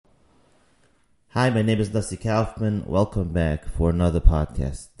Hi, my name is Nasi Kaufman. Welcome back for another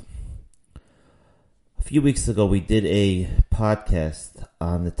podcast. A few weeks ago, we did a podcast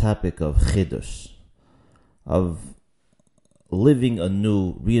on the topic of Chidush, of living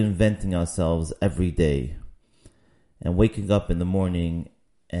anew, reinventing ourselves every day, and waking up in the morning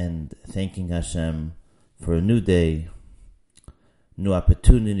and thanking Hashem for a new day, new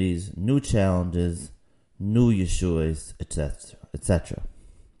opportunities, new challenges, new Yeshuas, etc., etc.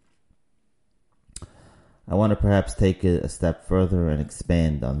 I want to perhaps take it a step further and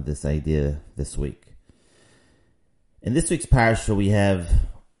expand on this idea this week. In this week's parasha, we have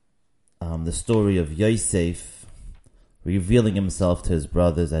the story of Yosef revealing himself to his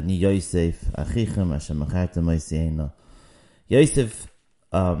brothers. Ani Yosef, Achichem, Hashem achartem Mosieinu. Yosef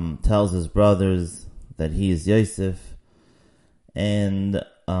tells his brothers that he is Yosef, and they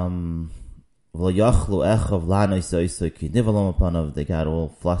got all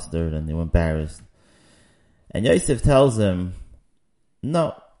flustered and they were embarrassed. And Yosef tells him,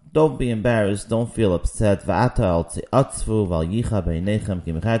 no, don't be embarrassed, don't feel upset. Hashem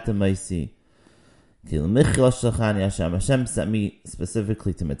sent me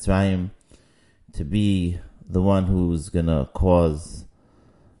specifically to Mitzrayim to be the one who's gonna cause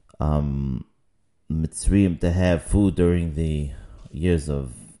Mitzrayim to have food during the years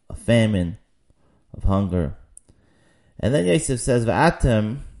of famine, of hunger. And then Yosef says,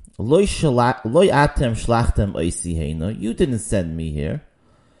 you didn't send me here.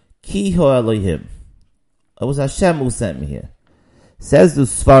 Ki ho Elohim. It was Hashem who sent me here. Says the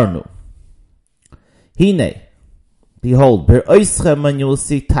Sfarnu. Hine. Behold, ber oischem and you will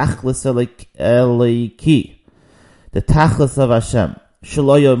see tachlis Eloiki. The tachlis of Hashem.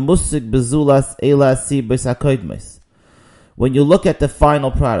 Shaloyo musik bezulas elasi besakoidmes. When you look at the final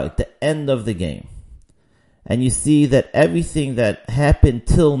product, the end of the game, and you see that everything that happened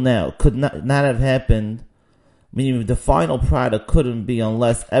till now could not have happened, meaning the final product couldn't be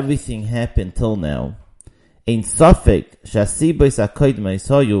unless everything happened till now. Ein safek shasibois hakoidmos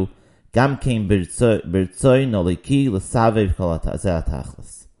hoyu gam kein birtzoin oliki l'savev kol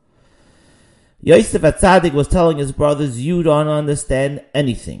hatachlis. Yosef HaTzadik was telling his brothers, you don't understand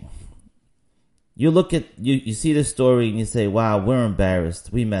anything. You look at, you see the story and you say, wow, we're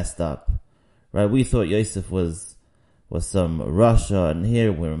embarrassed, we messed up. Right, we thought Yosef was some Russia, and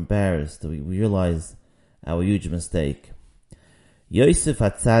here we're embarrassed. We realize our huge mistake. Yosef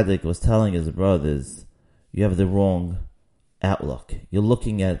HaTzadik was telling his brothers, you have the wrong outlook. You're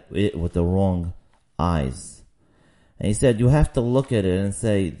looking at it with the wrong eyes. And he said, you have to look at it and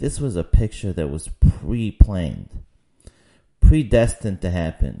say, this was a picture that was pre-planned, predestined to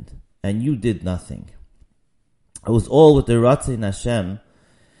happen, and you did nothing. It was all with the Ratzon Hashem.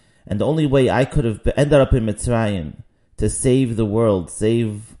 And the only way I could have ended up in Mitzrayim to save the world,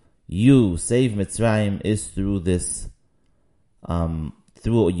 save you, save Mitzrayim, is through this,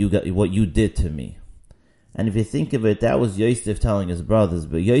 through what you did to me. And if you think of it, that was Yosef telling his brothers,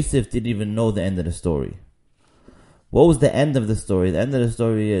 but Yosef didn't even know the end of the story. What was the end of the story? The end of the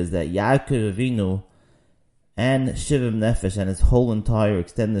story is that Yaakov Avinu and Shivim Nefesh and his whole entire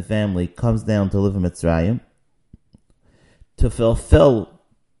extended family comes down to live in Mitzrayim to fulfill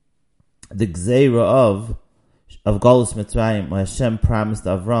the Gzeira of Galus Mitzrayim, where Hashem promised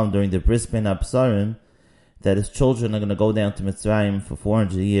Avram during the Bris Ben Absarim that his children are going to go down to Mitzrayim for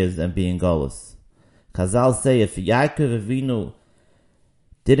 400 years and be in Galus. Chazal say if Yaakov Avinu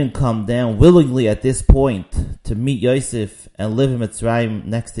didn't come down willingly at this point to meet Yosef and live in Mitzrayim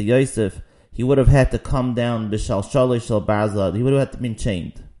next to Yosef, he would have had to come down B'shal Shalosh Shal Barzad. He would have had to be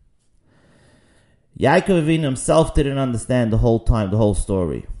chained. Yaakov Avinu himself didn't understand the whole time, the whole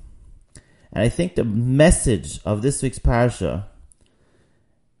story. And I think the message of this week's parasha,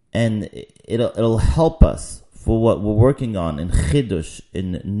 and it'll help us for what we're working on in Chidush,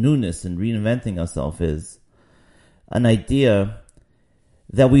 in newness, and reinventing ourselves, is an idea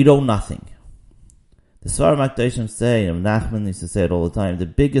that we know nothing. The Svarim HaKadoshim say, and Nachman used to say it all the time, the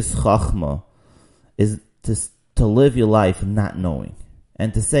biggest chachma is to live your life not knowing,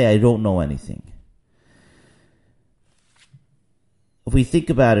 and to say, I don't know anything. If we think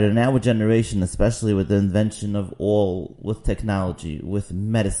about it in our generation, especially with the invention of with technology, with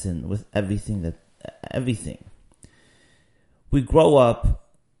medicine, with everything, we grow up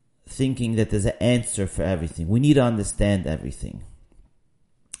thinking that there's an answer for everything. We need to understand everything.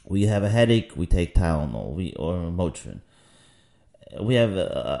 We have a headache, we take Tylenol or Motrin. We have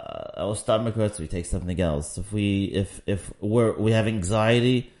our stomach hurts, we take something else. If we have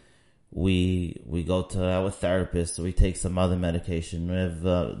anxiety, we go to our therapist, we take some other medication. We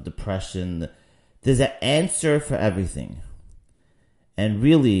have depression. There's an answer for everything. And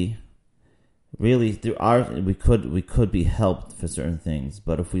really, Really, we could be helped for certain things,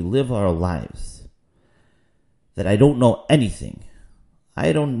 but if we live our lives that I don't know anything,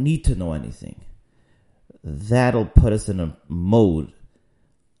 I don't need to know anything, that'll put us in a mode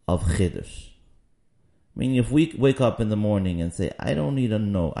of chiddush. Meaning, if we wake up in the morning and say, I don't need to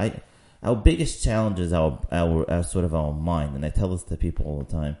know, our biggest challenge is our sort of our mind, and I tell this to people all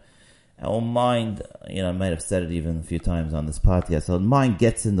the time. Our mind, I might have said it even a few times on this podcast, our mind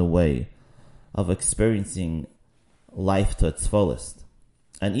gets in the way of experiencing life to its fullest.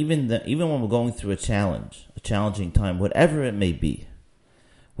 And even when we're going through a challenging time, whatever it may be,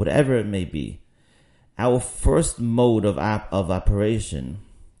 our first mode of operation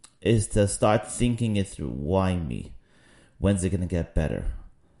is to start thinking it through. Why me? When's it going to get better?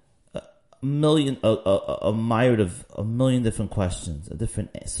 A million different questions,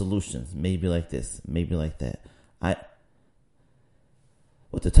 different solutions. Maybe like this, maybe like that.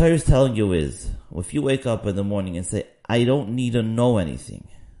 What the Torah is telling you is, if you wake up in the morning and say, I don't need to know anything,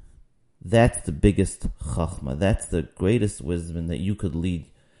 that's the biggest chachma. That's the greatest wisdom that you could lead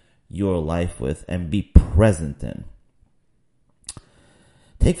your life with and be present in.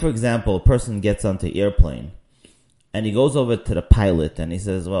 Take, for example, a person gets onto an airplane and he goes over to the pilot and he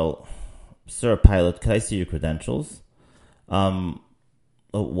says, well, sir pilot, can I see your credentials? Why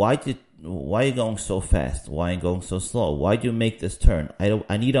are you going so fast? Why are you going so slow? Why do you make this turn?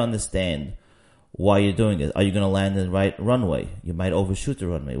 I need to understand why you're doing it. Are you going to land in the right runway? You might overshoot the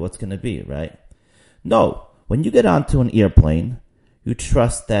runway. What's going to be, right? No. When you get onto an airplane, you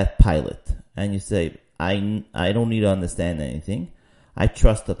trust that pilot and you say, I don't need to understand anything. I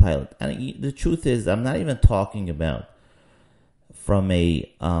trust the pilot. And the truth is, I'm not even talking about from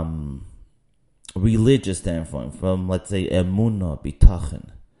a religious standpoint, from, let's say, emunah,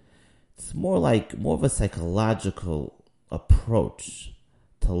 bitachon. It's more of a psychological approach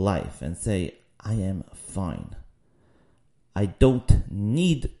to life and say, I am fine. I don't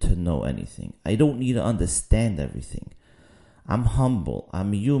need to know anything. I don't need to understand everything. I'm humble.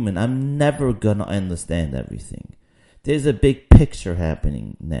 I'm human. I'm never gonna understand everything. There's a big picture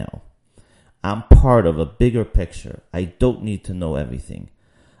happening now. I'm part of a bigger picture. I don't need to know everything.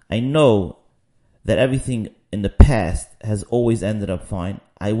 I know that everything in the past has always ended up fine.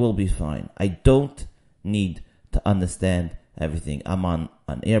 I will be fine. I don't need to understand everything. I'm on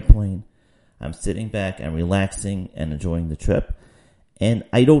an airplane. I'm sitting back and relaxing and enjoying the trip. And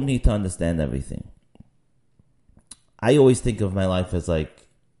I don't need to understand everything. I always think of my life as like,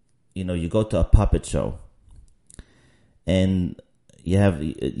 you go to a puppet show. And you have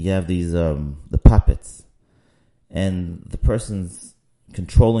these the puppets, and the person's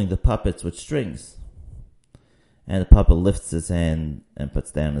controlling the puppets with strings, and the puppet lifts his hand and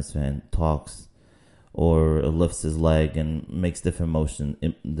puts down his hand, talks, or lifts his leg and makes different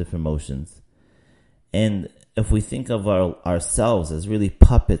motions. And if we think of ourselves as really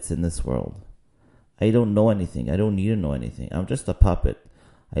puppets in this world, I don't know anything. I don't need to know anything. I'm just a puppet.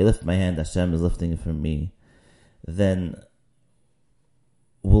 I lift my hand. Hashem is lifting it for me. Then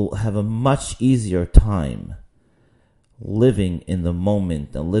we'll have a much easier time living in the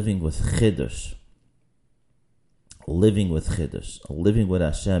moment and living with chiddush, living with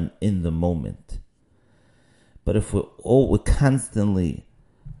Hashem in the moment. But if we're constantly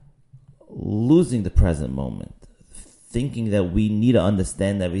losing the present moment, thinking that we need to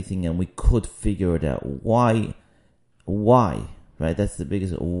understand everything and we could figure it out. Why? Right? That's the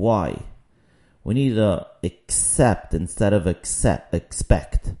biggest why. We need to accept instead of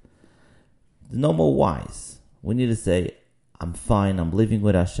expect. No more whys. We need to say, I'm fine, I'm living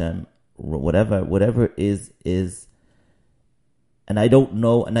with Hashem, whatever is, and I don't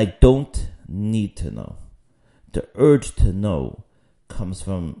know, and I don't need to know. The urge to know comes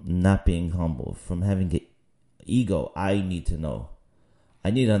from not being humble, from having an ego. I need to know.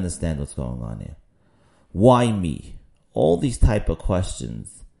 I need to understand what's going on here. Why me? All these type of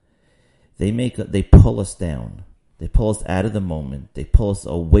questions, they pull us down. They pull us out of the moment. They pull us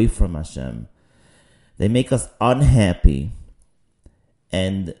away from Hashem. They make us unhappy.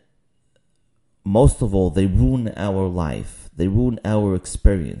 And most of all, they ruin our life. They ruin our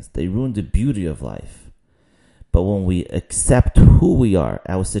experience. They ruin the beauty of life. But when we accept who we are,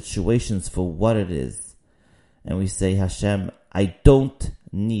 our situations for what it is, and we say, Hashem, I don't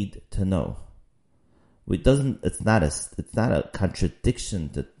need to know. It's not a contradiction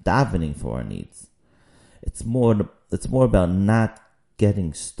to davening for our needs. It's more about not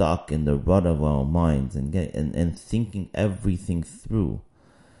getting stuck in the rut of our minds and thinking everything through.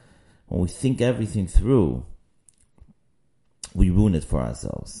 When we think everything through, we ruin it for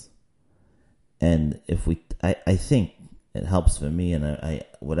ourselves. And I think it helps for me, and I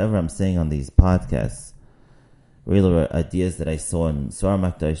whatever I'm saying on these podcasts really are ideas that I saw in Svarim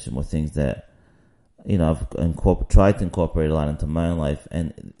HaKadoshim, or things that I've tried to incorporate a lot into my own life,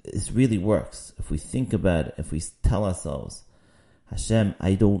 and it really works. If we think about it, if we tell ourselves, Hashem,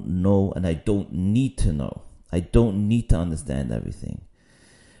 I don't know, and I don't need to know. I don't need to understand everything.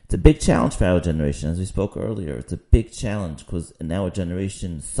 It's a big challenge for our generation, as we spoke earlier. It's a big challenge because in our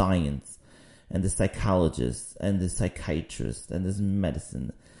generation, science and the psychologists and the psychiatrists and there's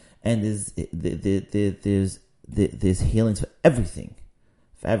medicine and there's healings for everything.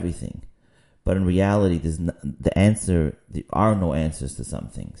 But in reality, there are no answers to some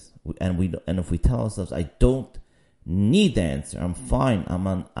things. And if we tell ourselves, I don't need the answer, I'm fine, I'm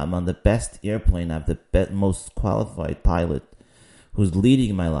on the best airplane, I have the most qualified pilot who's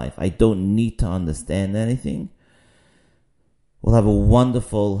leading my life, I don't need to understand anything, we'll have a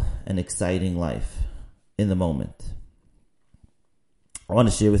wonderful and exciting life in the moment. I want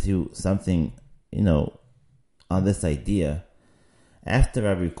to share with you something, on this idea. After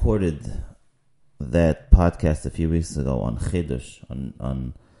I recorded that podcast a few weeks ago on Chiddush,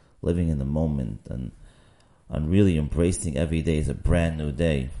 on living in the moment, and on really embracing every day as a brand new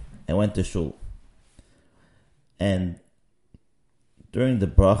day, I went to shul. And during the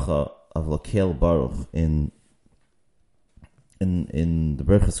bracha of Lakel Baruch in the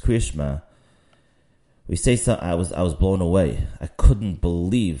Berachas Kriyashma, we say something. I was blown away. I couldn't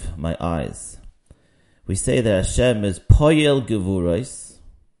believe my eyes. We say that Hashem is Poyel Gevuros,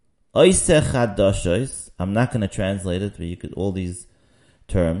 Oiseh Chadashos. I'm not going to translate it, but you could all these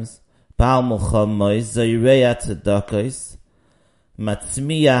terms. Baal Mulchamois, Zayrei Tzedakos,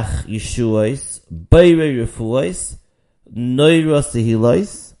 Matzmiach Yeshuos, Beire Refuos, Noiro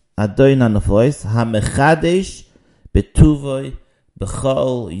Sehilois, Adon Anaflois, HaMechadesh, Betuvoi,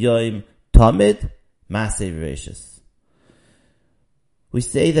 Bechol Yoim Tamid, Masei V'Reishis. We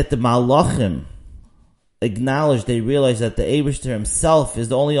say that the Malachim acknowledge, they realize that the Eibishter himself is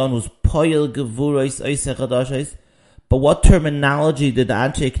the only one who's Poyel Gevuros Oiseh Chadashos. But what terminology did the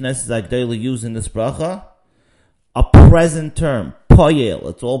Anshe Knesset Agdela use in this bracha? A present term. Poyel.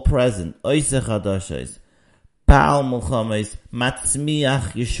 It's all present. Oiseh Chadashos. Baal Mulchames.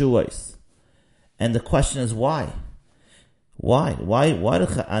 Matzmiach Yeshuos. And the question is why? Why did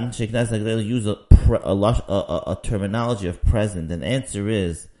Anshe Knesset Agdela use a terminology of present? And the answer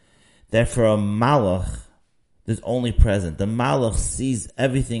is that for a Malach, there's only present. The Malach sees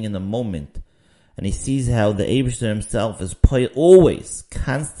everything in the moment. And he sees how the Eibishter himself is always,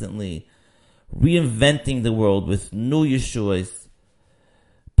 constantly reinventing the world with new Yeshuos,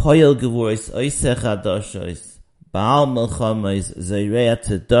 Poyel Gevuros, Oiseh Chadashos, Baal Melchamos, Zayrei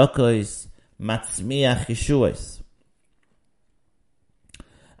Tzedakos, Matzmiach Yeshuos.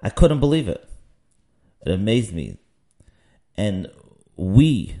 I couldn't believe it. It amazed me. And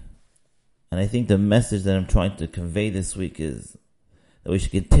I think the message that I'm trying to convey this week is that we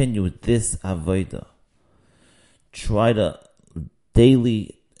should continue with this avodah. Try to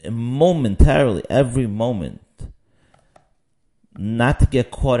daily, momentarily, every moment, not to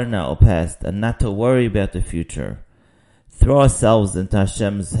get caught in our past and not to worry about the future. Throw ourselves into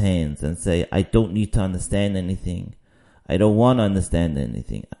Hashem's hands and say, I don't need to understand anything. I don't want to understand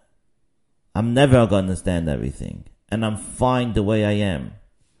anything. I'm never going to understand everything. And I'm fine the way I am.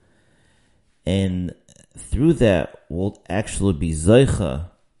 And through that, we'll actually be Zoicha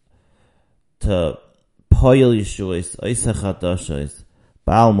to Poyel Yeshuos, Oiseh Chadashos,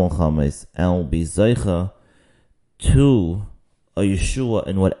 Baal Mulchames, and we'll be Zoicha to a Yeshua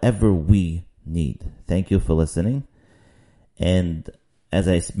in whatever we need. Thank you for listening. And as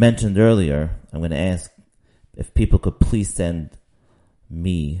I mentioned earlier, I'm going to ask if people could please send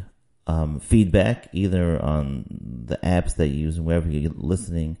me feedback, either on the apps that you use and wherever you're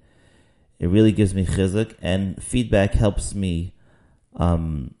listening. It really gives me chizuk, and feedback helps me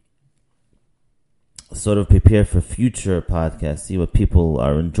sort of prepare for future podcasts, see what people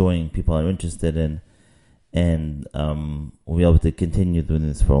are enjoying, people are interested in, and we'll be able to continue doing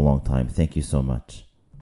this for a long time. Thank you so much.